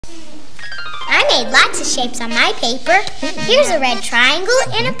made lots of shapes on my paper. Here's a red triangle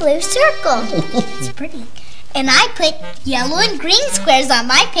and a blue circle. It's pretty. And I put yellow and green squares on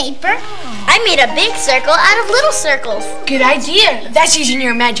my paper. I made a big circle out of little circles. Good idea. That's using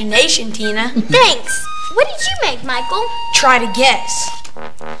your imagination, Tina. Thanks. What did you make, Michael? Try to guess.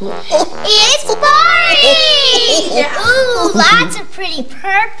 It's Barney! Ooh, lots of pretty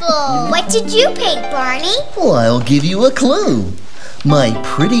purple. What did you paint, Barney? Well, I'll give you a clue. My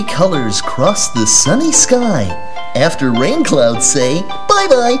pretty colors cross the sunny sky. After rain clouds say,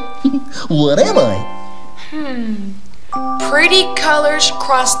 bye-bye. What am I? Pretty colors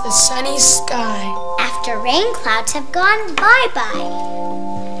cross the sunny sky. After rain clouds have gone bye-bye.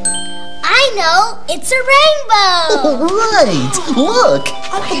 I know, it's a rainbow. Right, look.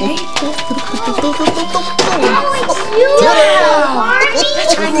 Okay. Oh, it's beautiful, Barney.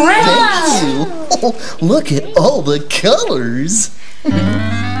 Thank you. Look at all the colors.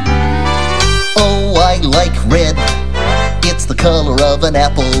 Oh, I like red. It's the color of an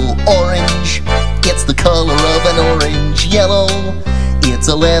apple. Orange. It's the color of an orange. Yellow. It's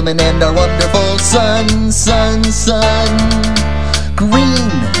a lemon and our wonderful sun, sun, sun.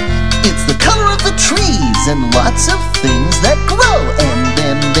 Green. It's the color of the trees and lots of things that grow. And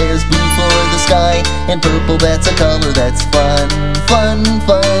then there's blue for the sky, and purple, that's a color that's fun, fun,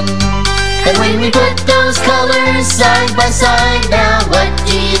 fun. And when we put those colors side by side, now what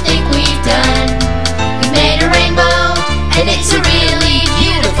do you think we've done? We've made a rainbow, and it's a really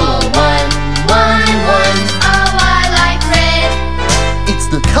beautiful one, one, one. Oh, I like red. It's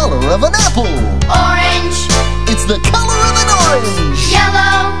the color of an apple. Orange. It's the color of an orange.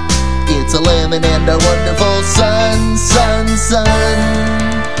 Yellow. It's a lemon and our wonderful sun, sun, sun.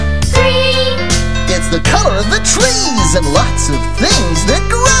 Green. It's the color of the trees and lots of things that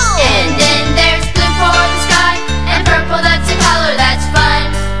grow. And then there's blue for the sky, and purple, that's a color that's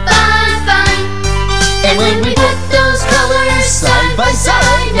fun, fun, fun. And when we put those colors side by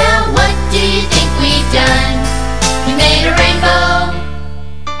side, now what do you think we've done? We made a rainbow.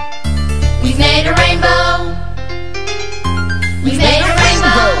 We've made a rainbow. We've made a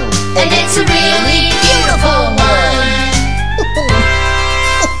rainbow. And it's a really beautiful one.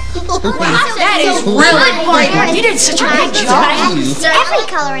 That is really fun. You did such a good job. Every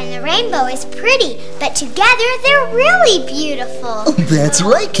color in the rainbow is pretty, but together they're really beautiful. That's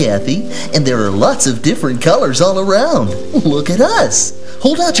right, Kathy. And there are lots of different colors all around. Look at us.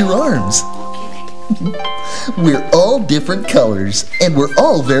 Hold out your arms. We're all different colors, and we're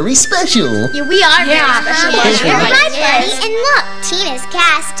all very special. Yeah, we are special. You're my buddy, and look, Tina's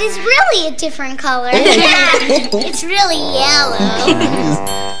cast is really a different color. It's really yellow.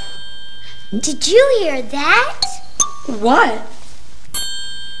 Did you hear that? What?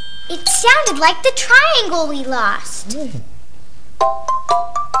 It sounded like the triangle we lost.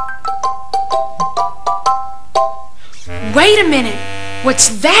 Wait a minute. What's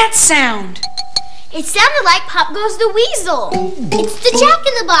that sound? It sounded like Pop Goes the Weasel. It's the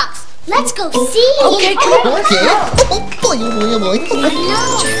Jack-in-the-Box. Let's go see. Okay, come on. Okay. Boy, boy, boy. I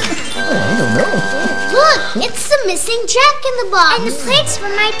don't know. Look, it's the missing Jack-in-the-Box. And the plates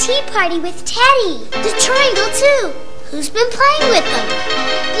from my tea party with Teddy. The triangle, too. Who's been playing with them?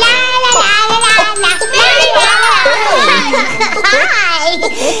 La la la la la la. Hi.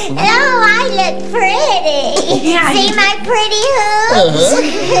 Oh, I look pretty. Yeah, See my pretty hoops?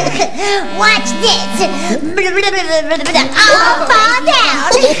 Watch this. I'll fall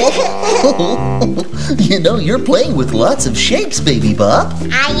down. You know, you're playing with lots of shapes, Baby Bop.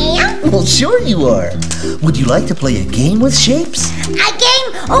 I am? Well, sure you are. Would you like to play a game with shapes? A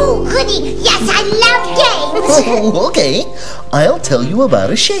game? Oh, goody. Yes, I love games. Okay. I'll tell you about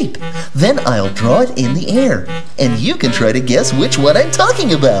a shape. Then I'll draw it in the air. And you can try to guess which one I'm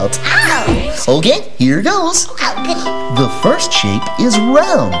talking about. Oh. Okay, here goes. Oh, goody. The first shape is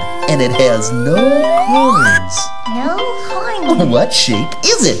round, and it has no corners. No corners. What shape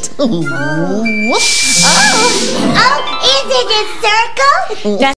is it? Oh, is it a circle?